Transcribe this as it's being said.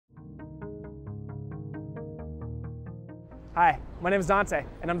Hi, my name is Dante,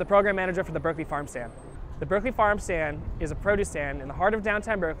 and I'm the program manager for the Berkeley Farm Stand. The Berkeley Farm Stand is a produce stand in the heart of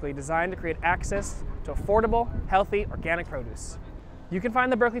downtown Berkeley designed to create access to affordable, healthy, organic produce. You can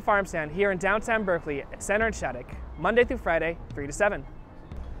find the Berkeley Farm Stand here in downtown Berkeley at Center and Shattuck, Monday through Friday, 3 to 7.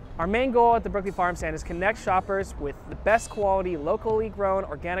 Our main goal at the Berkeley Farm Stand is to connect shoppers with the best quality, locally grown,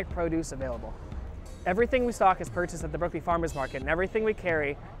 organic produce available. Everything we stock is purchased at the Berkeley Farmers Market, and everything we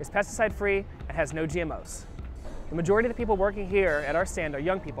carry is pesticide-free and has no GMOs. The majority of the people working here at our stand are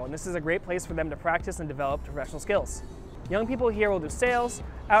young people, and this is a great place for them to practice and develop professional skills. Young people here will do sales,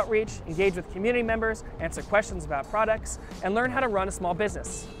 outreach, engage with community members, answer questions about products, and learn how to run a small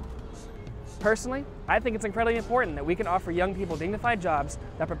business. Personally, I think it's incredibly important that we can offer young people dignified jobs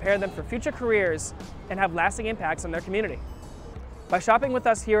that prepare them for future careers and have lasting impacts on their community. By shopping with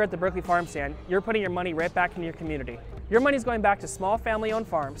us here at the Berkeley Farm Stand, you're putting your money right back into your community. Your money's going back to small family-owned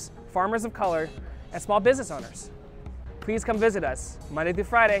farms, farmers of color, and small business owners. Please come visit us Monday through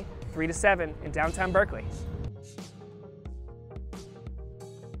Friday, 3 to 7 in downtown Berkeley.